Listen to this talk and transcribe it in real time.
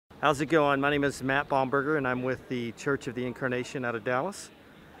How's it going? My name is Matt Baumberger and I'm with the Church of the Incarnation out of Dallas.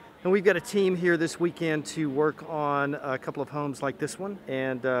 And we've got a team here this weekend to work on a couple of homes like this one.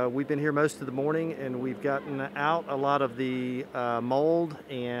 And we've been here most of the morning and we've gotten out a lot of the mold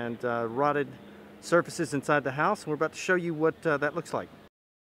and rotted surfaces inside the house. And we're about to show you what that looks like.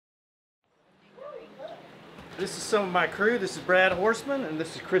 This is some of my crew. This is Brad Horseman and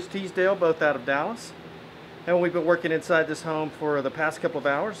this is Chris Teasdale, both out of Dallas. And we've been working inside this home for the past couple of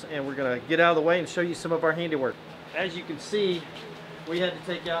hours, and we're going to get out of the way and show you some of our handiwork. As you can see, we had to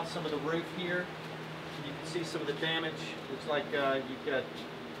take out some of the roof here. You can see some of the damage. Looks like you've got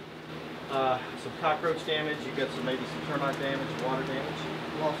some cockroach damage, you've got maybe some termite damage, water damage.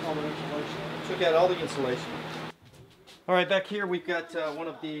 Lost all the insulation. Took out all the insulation. All right, back here we've got one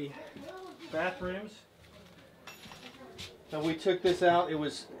of the bathrooms. Now we took this out. It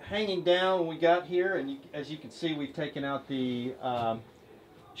was hanging down when we got here, and as you can see, we've taken out the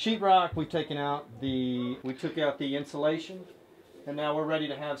sheetrock. We took out the insulation, and now we're ready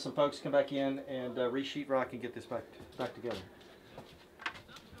to have some folks come back in and re-sheetrock and get this back together.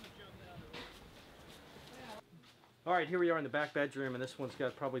 All right, here we are in the back bedroom, and this one's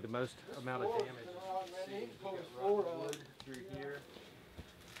got probably the most amount of damage. Wood through here.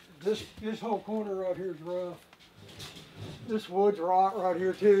 This whole corner right here is rough. This wood's rot right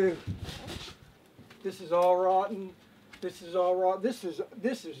here too. This is all rotten. This is all rot. This is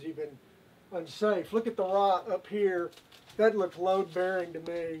even unsafe. Look at the rot up here. That looks load bearing to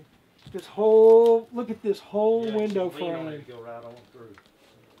me. Look at this whole window frame. Go right on through.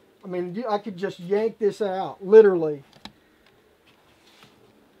 I mean, I could just yank this out, literally.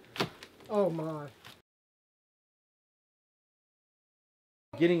 Oh my.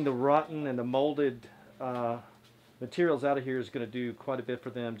 Getting the rotten and the molded materials out of here is going to do quite a bit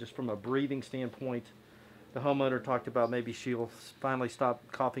for them just from a breathing standpoint. The homeowner talked about maybe she'll finally stop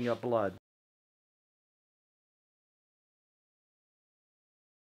coughing up blood.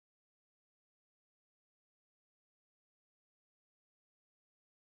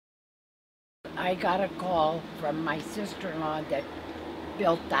 I got a call from my sister-in-law that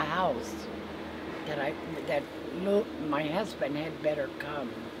built the house that my husband had better come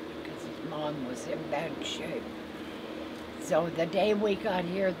because his mom was in bad shape. So the day we got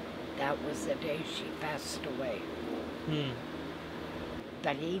here, that was the day she passed away.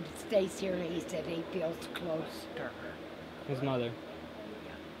 But he stays here and he said he feels close to her. His mother?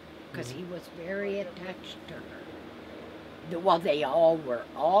 Yeah, because he was very attached to her. Well, they all were.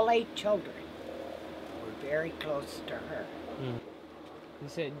 All 8 children were very close to her. He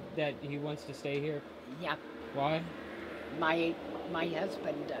said that he wants to stay here? Yeah. Why? My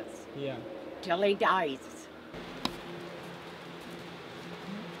husband does. Yeah. Till he dies.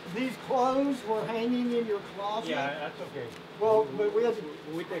 These clothes were hanging in your closet? Yeah, that's okay. Well, but we have to...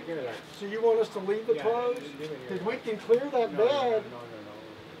 We take care of that. So you want us to leave the clothes? Because we can clear that bed. No.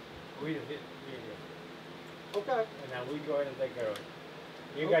 We Okay. and now we go ahead and take care of it.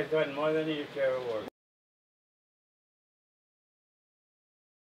 You guys done more than your share of work.